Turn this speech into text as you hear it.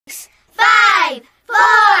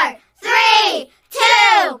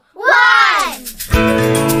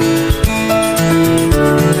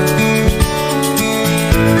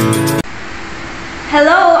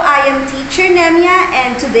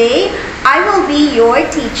today I will be your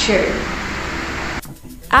teacher.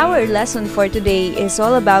 Our lesson for today is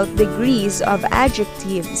all about degrees of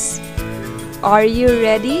adjectives. Are you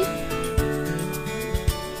ready?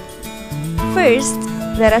 First,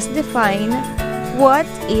 let us define what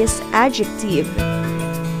is adjective.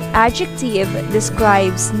 Adjective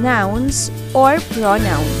describes nouns or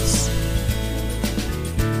pronouns.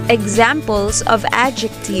 Examples of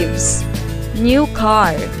adjectives: new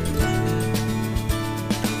car,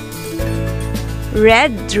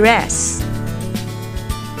 red dress,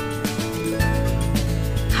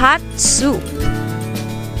 hot soup.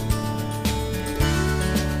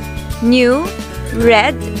 New,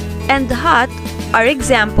 red, and hot are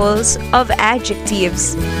examples of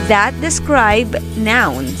adjectives that describe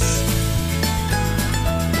nouns.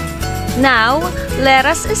 Now, let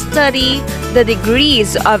us study the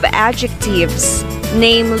degrees of adjectives,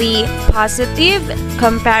 namely positive,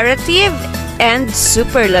 comparative, and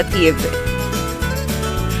superlative.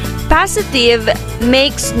 Positive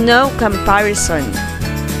makes no comparison.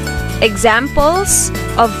 Examples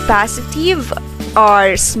of positive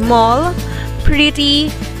are small,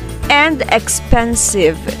 pretty, and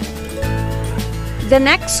expensive. The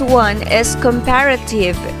next one is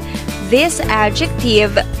comparative. This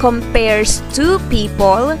adjective compares two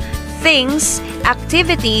people, things,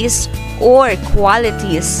 activities, or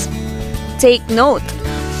qualities. Take note,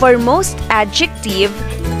 for most adjective,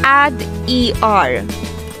 add er.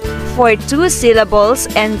 For two syllables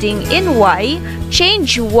ending in y,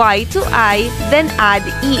 change y to I, then add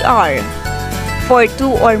er. For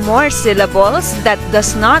two or more syllables that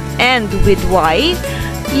does not end with y,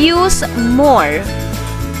 use more.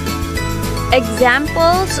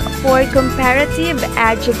 Examples for comparative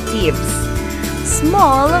adjectives: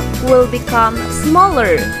 small will become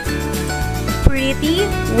smaller, pretty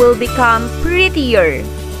will become prettier,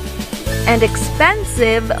 and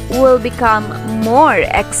expensive will become more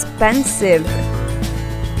expensive.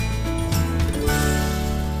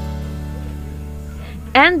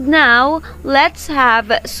 And now, let's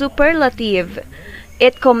have superlative.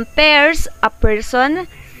 It compares a person,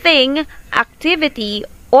 thing, activity,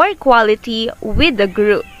 or quality with a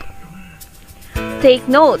group. Take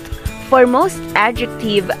note, for most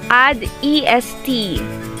adjective, add est.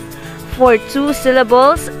 For two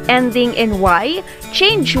syllables ending in y,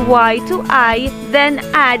 change y to I, then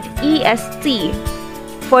add est.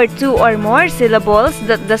 For two or more syllables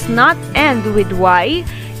that does not end with y,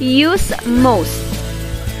 use most.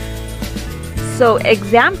 So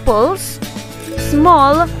examples: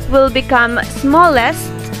 small will become smallest,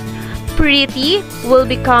 pretty will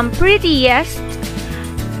become prettiest,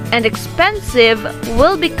 and expensive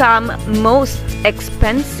will become most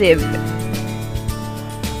expensive.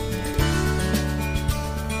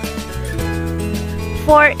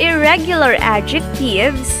 For irregular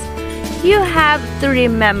adjectives, you have to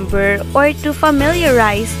remember or to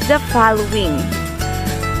familiarize the following.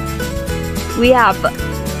 We have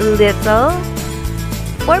little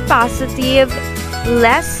for positive,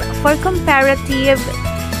 less for comparative,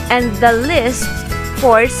 and the list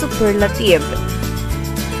for superlative.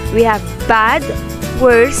 We have bad,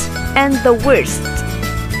 worse, and the worst,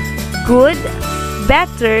 good,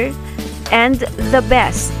 better, and the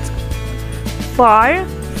best, far,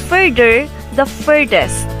 further, the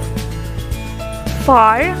furthest,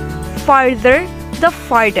 far, farther, the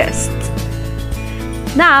farthest.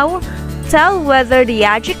 Now, tell whether the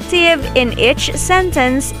adjective in each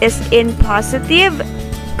sentence is in positive,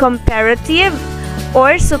 comparative,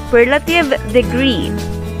 or superlative degree.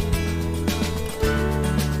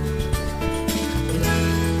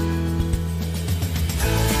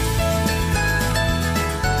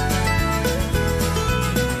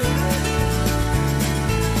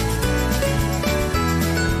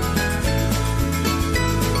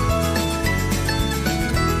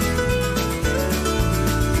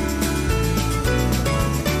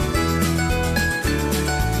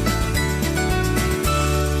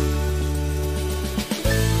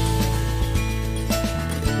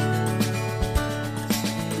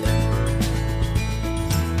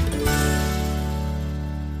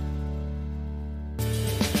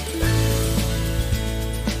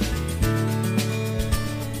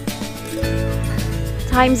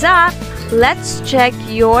 Time's up! Let's check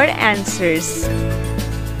your answers.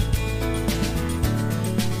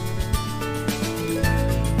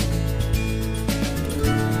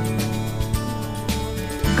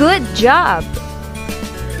 Good job!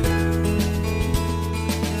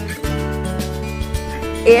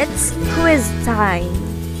 It's quiz time.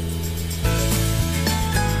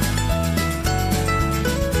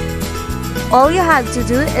 All you have to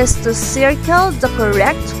do is to circle the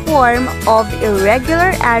correct form of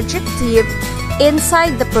irregular adjective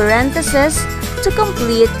inside the parentheses to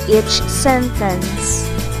complete each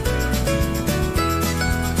sentence.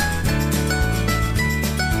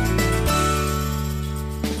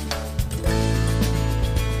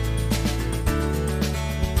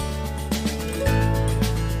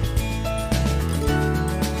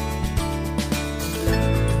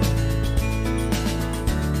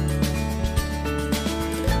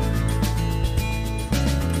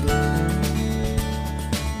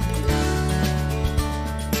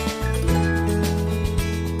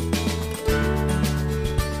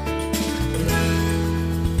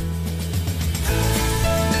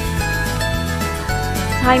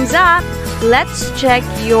 Time's up! Let's check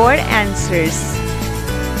your answers.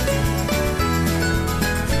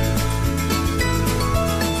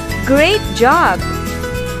 Great job!